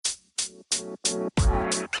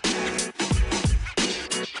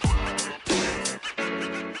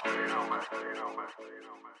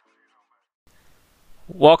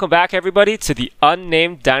Welcome back, everybody, to the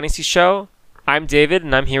Unnamed Dynasty Show. I'm David,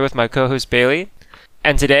 and I'm here with my co-host Bailey.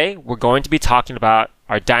 And today, we're going to be talking about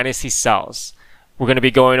our Dynasty sells. We're going to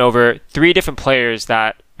be going over 3 different players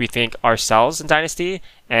that we think are sells in Dynasty.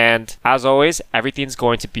 And as always, everything's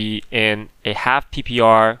going to be in a half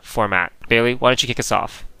PPR format. Bailey, why don't you kick us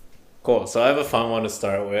off? Cool. So I have a fun one to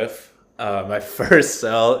start with. My first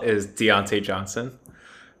sell is Diontae Johnson.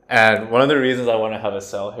 And one of the reasons I want to have a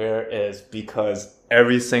sell here is because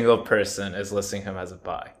every single person is listing him as a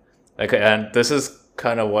buy. And this is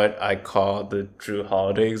kind of what I call the Drew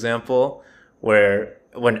Holiday example, where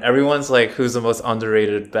when everyone's like, who's the most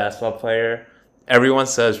underrated basketball player, everyone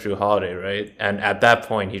says Drew Holiday, right? And at that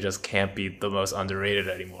point, he just can't be the most underrated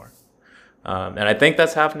anymore. And I think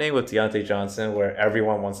that's happening with Diontae Johnson, where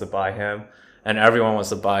everyone wants to buy him, and everyone wants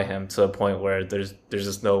to buy him to a point where there's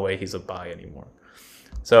just no way he's a buy anymore.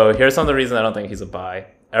 So here's some of the reasons I don't think he's a buy.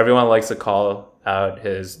 Everyone likes to call out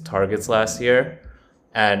his targets last year,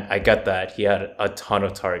 and I get that. He had a ton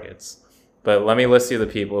of targets. But let me list you the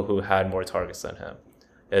people who had more targets than him.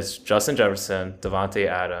 It's Justin Jefferson, Devontae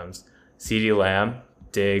Adams, CeeDee Lamb,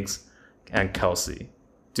 Diggs, and Kelsey.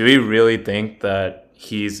 Do we really think that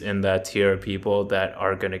he's in that tier of people that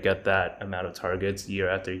are going to get that amount of targets year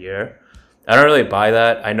after year? I don't really buy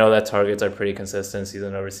that. I know that targets are pretty consistent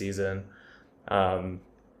season over season.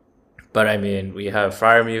 But I mean, we have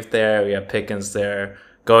Freiermuth there, we have Pickens there.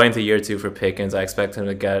 Going to year 2 for Pickens, I expect him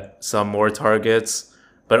to get some more targets.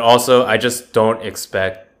 But also, I just don't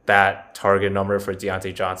expect that target number for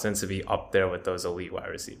Diontae Johnson to be up there with those elite wide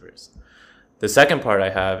receivers. The second part I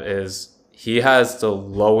have is he has the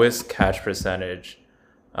lowest catch percentage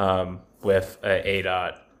with a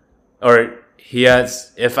ADOT. Or he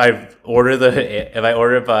has, if I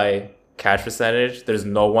order it by catch percentage, there's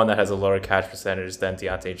no one that has a lower catch percentage than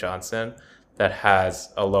Diontae Johnson that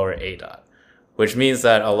has a lower ADOT, which means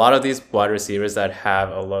that a lot of these wide receivers that have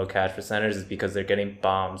a low catch percentage is because they're getting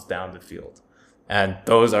bombs down the field. And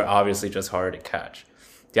those are obviously just hard to catch.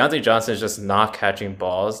 Diontae Johnson is just not catching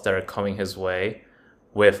balls that are coming his way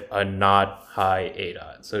with a not high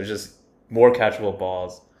ADOT. So just more catchable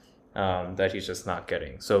balls that he's just not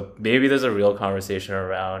getting. So maybe there's a real conversation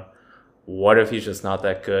around, what if he's just not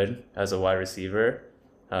that good as a wide receiver?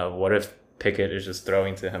 What if Pickett is just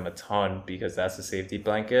throwing to him a ton because that's the safety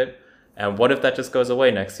blanket? And what if that just goes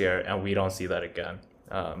away next year and we don't see that again?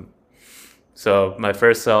 So my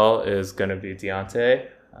first sell is going to be Diontae.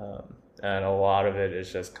 And a lot of it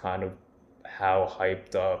is just kind of how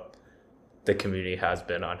hyped up the community has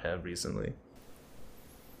been on him recently.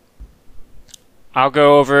 I'll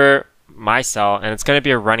go over my sell, and it's going to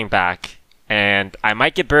be a running back. And I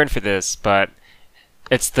might get burned for this, but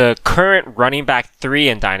it's the current running back 3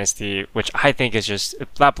 in Dynasty, which I think is just,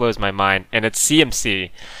 that blows my mind. And it's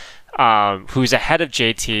CMC, who's ahead of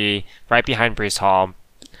JT, right behind Breece Hall.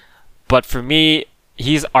 But for me,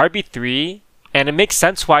 he's RB3, and it makes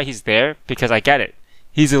sense why he's there, because I get it.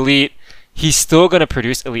 He's elite. He's still going to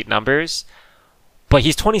produce elite numbers, but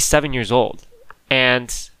he's 27 years old.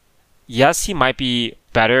 And yes, he might be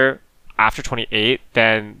better after 28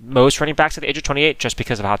 than most running backs at the age of 28 just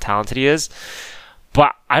because of how talented he is.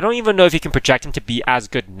 But I don't even know if you can project him to be as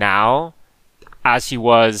good now as he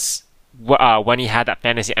was when he had that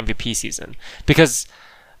fantasy MVP season. Because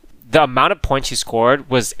the amount of points he scored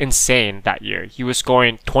was insane that year. He was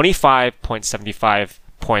scoring 25.75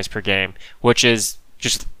 points per game, which is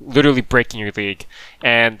just literally breaking your league.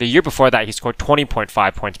 And the year before that, he scored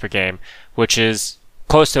 20.5 points per game, which is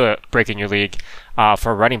close to breaking your league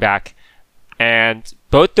for a running back. And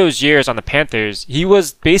both those years on the Panthers, he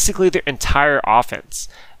was basically their entire offense.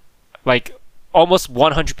 Like, almost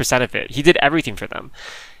 100% of it. He did everything for them.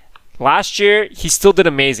 Last year, he still did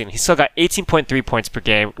amazing. He still got 18.3 points per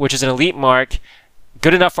game, which is an elite mark.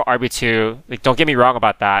 Good enough for RB2. Like, don't get me wrong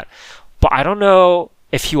about that. But I don't know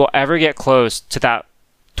if he will ever get close to that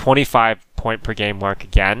 25 point per game mark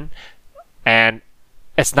again. And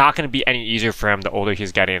it's not going to be any easier for him the older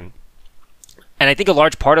he's getting. And I think a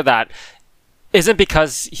large part of that isn't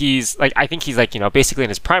because he's like, I think he's like, basically in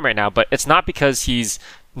his prime right now, but it's not because he's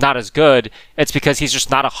not as good. It's because he's just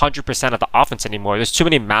not 100% of the offense anymore. There's too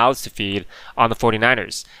many mouths to feed on the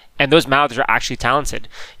 49ers. And those mouths are actually talented.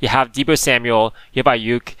 You have Deebo Samuel, you have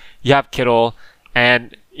Ayuk, you have Kittle,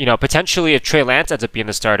 and potentially if Trey Lance ends up being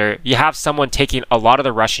the starter, you have someone taking a lot of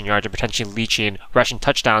the rushing yards and potentially leeching rushing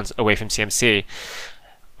touchdowns away from CMC.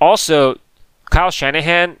 Also, Kyle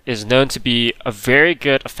Shanahan is known to be a very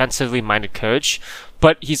good offensively minded coach,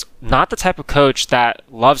 but he's not the type of coach that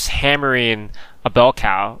loves hammering a bell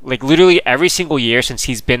cow. Like literally every single year since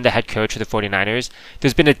he's been the head coach of the 49ers,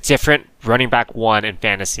 there's been a different running back one in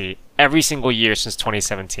fantasy every single year since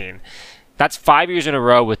 2017. That's 5 years in a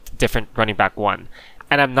row with different running back one.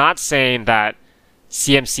 And I'm not saying that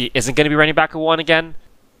CMC isn't going to be running back one again,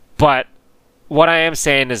 but what I am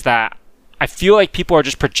saying is that I feel like people are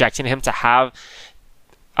just projecting him to have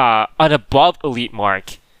an above elite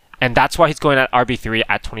mark, and that's why he's going at RB3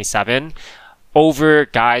 at 27 over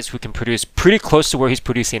guys who can produce pretty close to where he's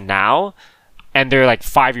producing now, and they're like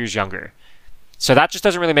 5 years younger. So that just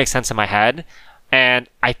doesn't really make sense in my head, and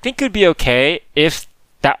I think it'd be okay if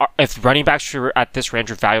running backs were at this range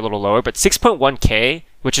were valued a little lower, but 6.1K,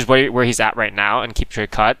 which is where he's at right now, and keep your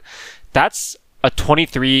cut, that's a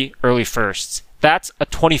 23 early first. That's a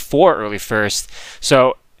 24 early first.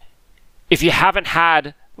 So if you haven't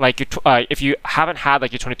had like your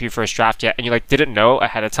 23 first draft yet, and you like didn't know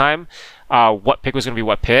ahead of time what pick was going to be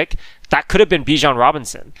what pick, that could have been Bijan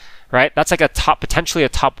Robinson, right? That's like potentially a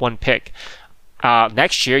top one pick.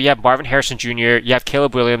 Next year you have Marvin Harrison Jr., you have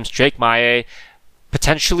Caleb Williams, Drake Maye,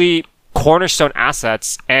 potentially cornerstone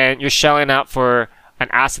assets, and you're shelling out for an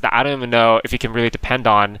asset that I don't even know if you can really depend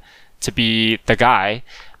on to be the guy.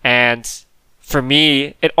 And for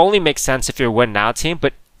me, it only makes sense if you're a win now team,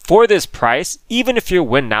 but for this price, even if you're a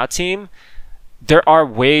win now team, there are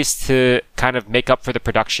ways to kind of make up for the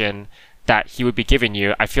production that he would be giving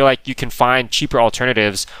you. I feel like you can find cheaper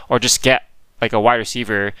alternatives or just get like a wide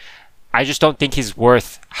receiver. I just don't think he's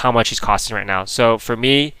worth how much he's costing right now. So for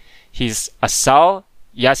me, he's a sell.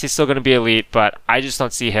 Yes, he's still going to be elite, but I just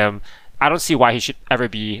don't see him. I don't see why he should ever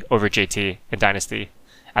be over JT in Dynasty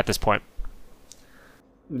at this point.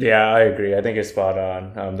 Yeah, I agree. I think you're spot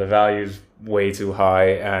on. The value's way too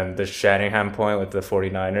high, and the Shanahan point with the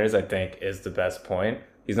 49ers, I think, is the best point.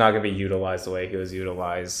 He's not going to be utilized the way he was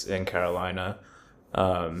utilized in Carolina.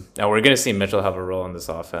 And we're going to see Mitchell have a role in this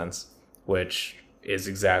offense, which is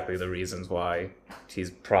exactly the reasons why he's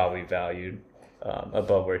probably valued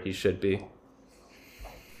above where he should be.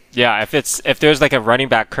 Yeah, if there's like a running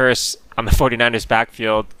back curse on the 49ers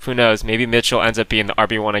backfield, who knows? Maybe Mitchell ends up being the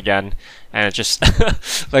RB1 again, and it just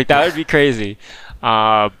like that would be crazy.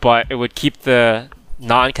 But it would keep the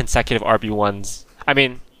non-consecutive RB1s. I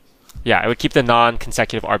mean, yeah, it would keep the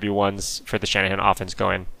non-consecutive RB1s for the Shanahan offense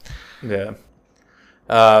going. Yeah.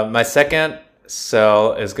 My second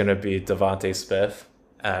sell is going to be Devontae Smith.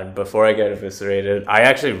 And before I get eviscerated, I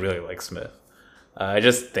actually really like Smith. I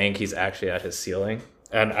just think he's actually at his ceiling.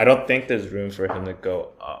 And I don't think there's room for him to go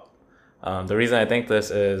up. The reason I think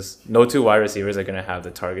this is no two wide receivers are going to have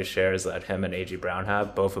the target shares that him and A.J. Brown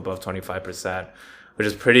have, both above 25%, which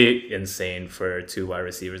is pretty insane for two wide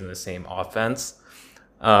receivers in the same offense.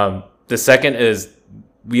 The second is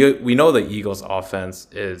we know the Eagles' offense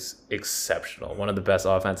is exceptional, one of the best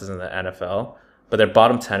offenses in the NFL, but they're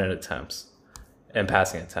bottom 10 in attempts, in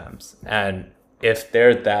passing attempts. And if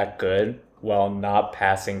they're that good while not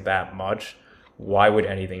passing that much, why would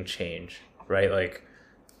anything change, right? Like,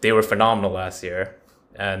 they were phenomenal last year,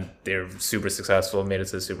 and they're super successful, made it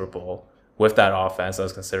to the Super Bowl. With that offense, that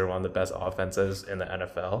was considered one of the best offenses in the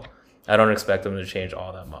NFL. I don't expect them to change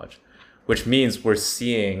all that much, which means we're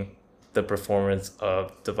seeing the performance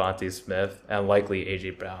of Devontae Smith and likely A.J.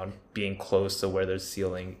 Brown being close to where their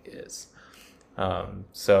ceiling is.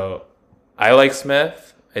 So I like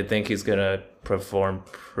Smith. I think he's going to perform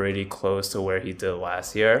pretty close to where he did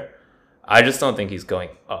last year. I just don't think he's going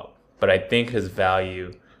up, but I think his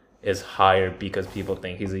value is higher because people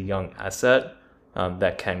think he's a young asset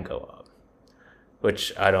that can go up,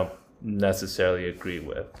 which I don't necessarily agree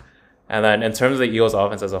with. And then in terms of the Eagles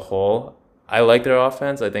offense as a whole, I like their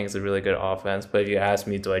offense. I think it's a really good offense, but if you ask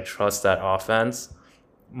me, do I trust that offense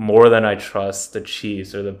more than I trust the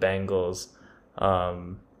Chiefs or the Bengals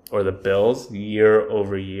or the Bills year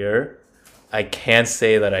over year? I can't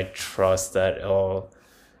say that I trust that it'll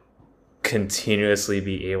continuously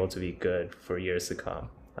be able to be good for years to come.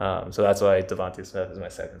 So that's why Devontae Smith is my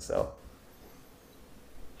second sell.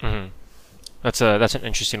 Mm-hmm. That's an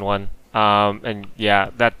interesting one. And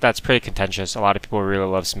yeah, that's pretty contentious. A lot of people really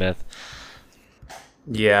love Smith.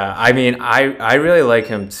 Yeah, I mean, I really like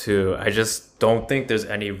him too. I just don't think there's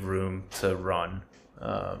any room to run.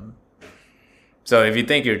 So if you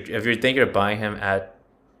think you're buying him at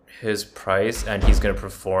his price and he's going to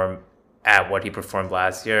perform at what he performed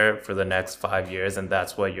last year for the next 5 years, and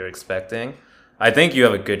that's what you're expecting, I think you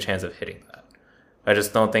have a good chance of hitting that. I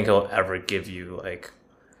just don't think he'll ever give you like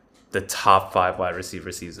the top 5 wide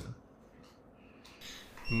receiver season.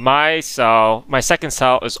 My second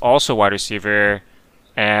sell is also wide receiver,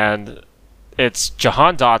 and it's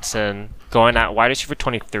Jahan Dotson going at wide receiver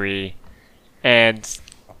 23. And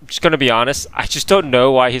I'm just gonna be honest, I just don't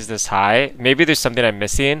know why he's this high. Maybe there's something I'm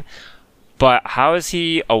missing, but how is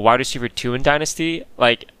he a wide receiver 2 in Dynasty?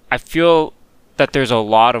 Like, I feel that there's a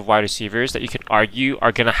lot of wide receivers that you can argue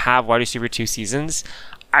are gonna have wide receiver 2 seasons.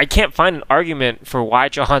 I can't find an argument for why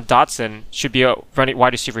Jahan Dotson should be a running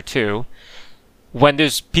wide receiver 2 when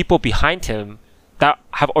there's people behind him that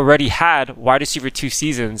have already had wide receiver 2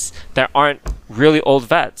 seasons that aren't really old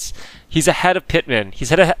vets. He's ahead of Pittman.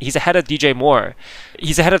 He's ahead of DJ Moore.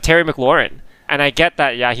 He's ahead of Terry McLaurin. And I get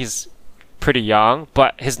that, yeah, he's pretty young,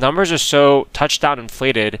 but his numbers are so touchdown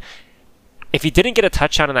inflated. If he didn't get a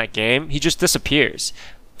touchdown in that game, he just disappears.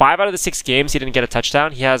 5 out of the 6 games he didn't get a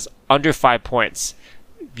touchdown, he has under 5 points.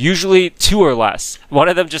 Usually 2 or less. One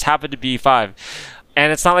of them just happened to be 5.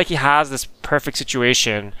 And it's not like he has this perfect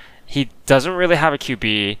situation. He doesn't really have a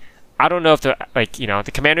QB. I don't know if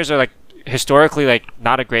the Commanders are historically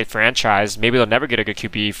not a great franchise. Maybe they'll never get a good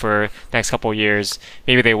QB for the next couple of years.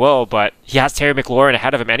 Maybe they will, but he has Terry McLaurin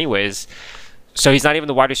ahead of him anyways. So he's not even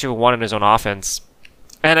the wide receiver 1 in his own offense.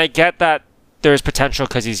 And I get that there's potential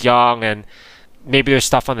because he's young and maybe there's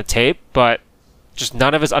stuff on the tape, but just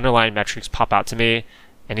none of his underlying metrics pop out to me.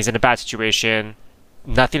 And he's in a bad situation.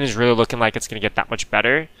 Nothing is really looking like it's going to get that much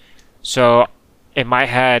better. So in my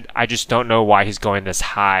head, I just don't know why he's going this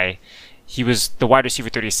high. He was the wide receiver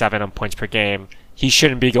 37 on points per game. He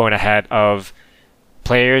shouldn't be going ahead of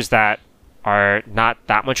players that are not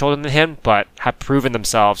that much older than him, but have proven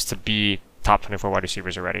themselves to be top 24 wide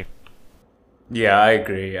receivers already. Yeah, I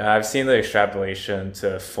agree. I've seen the extrapolation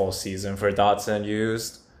to full season for Dotson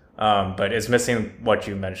used, but it's missing what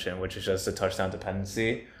you mentioned, which is just the touchdown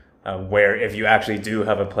dependency, where if you actually do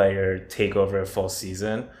have a player take over a full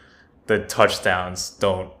season, the touchdowns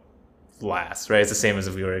don't last, right? It's the same as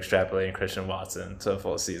if we were extrapolating Christian Watson to a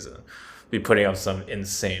full season. We'd be putting up some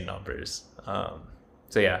insane numbers.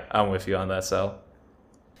 So yeah, I'm with you on that, Sal.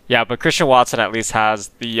 Yeah, but Christian Watson at least has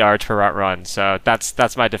the yards per route run, so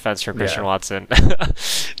that's my defense for Christian Watson.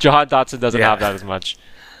 Jahan Dotson doesn't have that as much.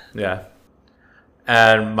 Yeah.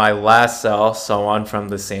 And my last sell, someone from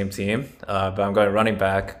the same team, but I'm going running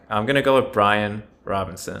back. I'm going to go with Brian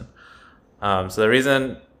Robinson. So the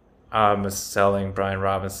reason I'm selling Brian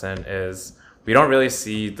Robinson is we don't really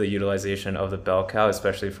see the utilization of the bell cow,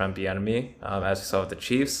 especially from Bieniemy, as we saw with the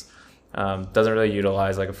Chiefs. Doesn't really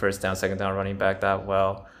utilize a first down, second down running back that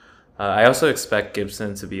well. I also expect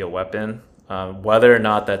Gibson to be a weapon, whether or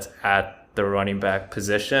not that's at the running back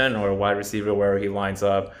position or wide receiver, wherever he lines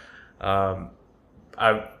up.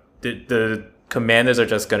 The Commanders are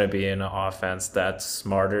just going to be in an offense that's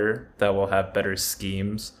smarter, that will have better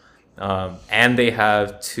schemes. And they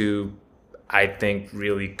have 2, I think,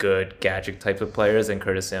 really good gadget type of players in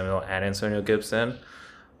Curtis Samuel and Antonio Gibson.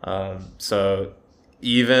 So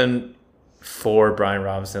even for Brian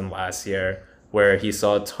Robinson last year, where he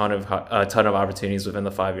saw a ton of opportunities within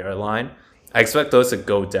the 5-yard line, I expect those to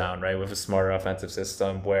go down, right, with a smarter offensive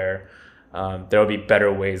system where there will be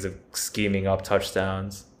better ways of scheming up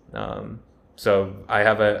touchdowns. So I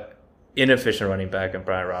have a inefficient running back in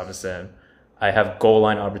Brian Robinson. I have goal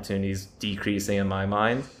line opportunities decreasing in my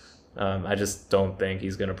mind. I just don't think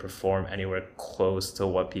he's going to perform anywhere close to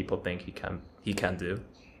what people think he can do.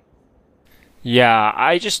 Yeah,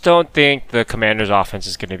 I just don't think the Commanders' offense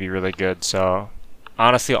is going to be really good. So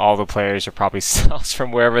honestly, all the players are probably sells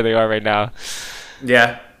from wherever they are right now.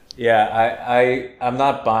 Yeah. I'm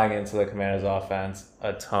not buying into the Commanders' offense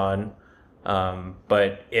a ton.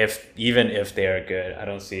 But even if they are good, I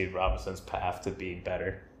don't see Robinson's path to being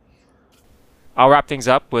better. I'll wrap things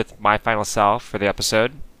up with my final sell for the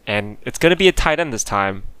episode, and it's going to be a tight end this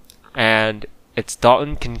time, and it's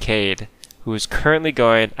Dalton Kincaid, who is currently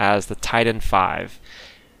going as the tight end 5.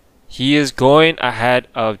 He is going ahead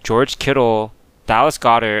of George Kittle, Dallas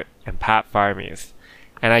Goedert, and Pat Freiermuth.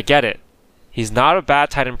 And I get it. He's not a bad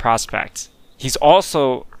tight end prospect. He's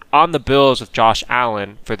also on the Bills with Josh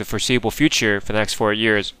Allen for the foreseeable future for the next 4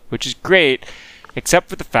 years, which is great, except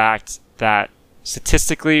for the fact that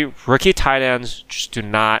statistically, rookie tight ends just do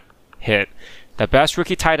not hit. The best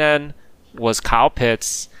rookie tight end was Kyle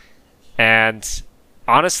Pitts, and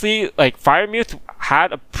honestly, Freiermuth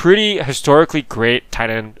had a pretty historically great tight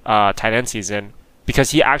end season because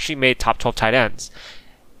he actually made top 12 tight ends.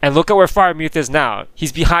 And look at where Freiermuth is now.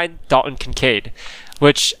 He's behind Dalton Kincaid,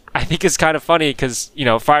 which I think is kind of funny because,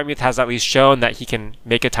 Freiermuth has at least shown that he can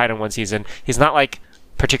make a tight end one season. He's not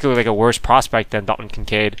particularly a worse prospect than Dalton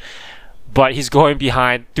Kincaid, but he's going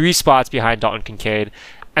behind 3 spots behind Dalton Kincaid.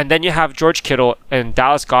 And then you have George Kittle and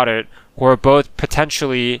Dallas Goedert, who are both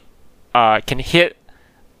potentially can hit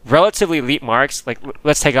relatively elite marks. Like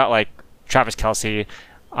let's take out like Travis Kelce.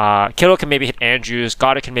 Kittle can maybe hit Andrews.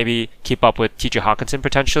 Goddard can maybe keep up with TJ Hawkinson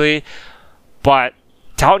potentially. But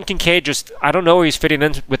Dalton Kincaid just, I don't know where he's fitting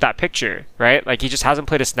in with that picture, right? Like he just hasn't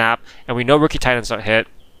played a snap, and we know rookie tight ends don't hit.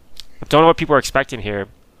 I don't know what people are expecting here.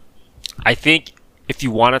 I think if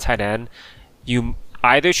you want a tight end, you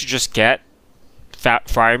either should just get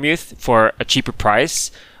Freiermuth for a cheaper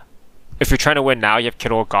price. If you're trying to win now, you have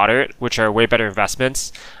Kittle or Goddard, which are way better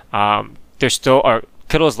investments. They're still, or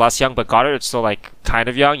Kittle is less young, but Goddard is still like kind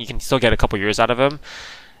of young. You can still get a couple years out of him.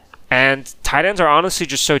 And tight ends are honestly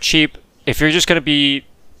just so cheap. If you're just going to be,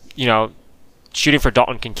 shooting for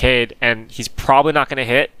Dalton Kincaid, and he's probably not going to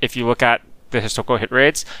hit if you look at the historical hit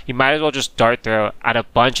rates, you might as well just dart throw at a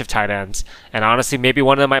bunch of tight ends. And honestly, maybe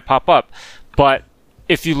one of them might pop up. But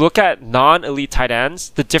if you look at non-elite tight ends,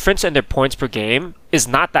 the difference in their points per game is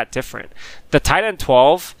not that different. The tight end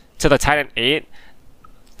 12 to the tight end 8,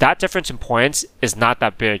 that difference in points is not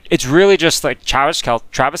that big. It's really just like Travis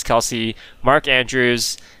Kelce, Mark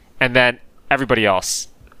Andrews, and then everybody else.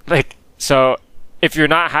 So if you're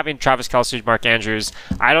not having Travis Kelce, Mark Andrews,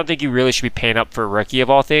 I don't think you really should be paying up for a rookie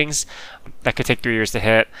of all things. That could take 3 years to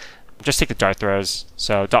hit. Just take the dart throws.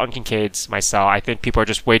 So Dalton Kincaid's my sell. I think people are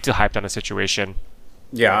just way too hyped on the situation.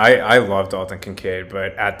 Yeah, I love Dalton Kincaid,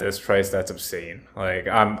 but at this price, that's obscene. Like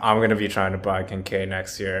I'm gonna be trying to buy Kincaid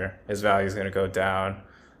next year. His value is gonna go down.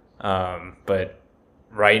 But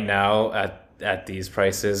right now at these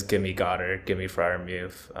prices, give me Goddard, give me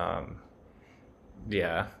Freiermuth.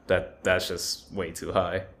 Yeah, that's just way too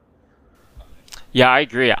high. Yeah, I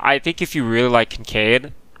agree. I think if you really like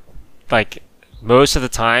Kincaid, like most of the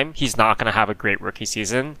time, he's not going to have a great rookie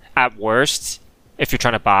season. At worst, if you're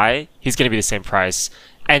trying to buy, he's going to be the same price.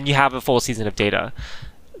 And you have a full season of data.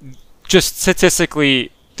 Just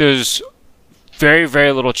statistically, there's very,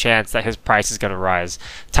 very little chance that his price is going to rise.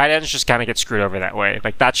 Tight ends just kind of get screwed over that way.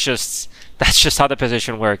 Like that's just how the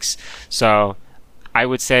position works. So I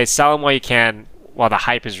would say sell him while you can, while the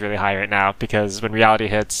hype is really high right now, because when reality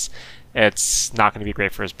hits, it's not going to be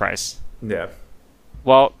great for his price. Yeah.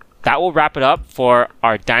 Well, that will wrap it up for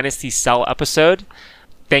our Dynasty Sell episode.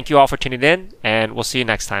 Thank you all for tuning in, and we'll see you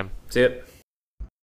next time. See ya.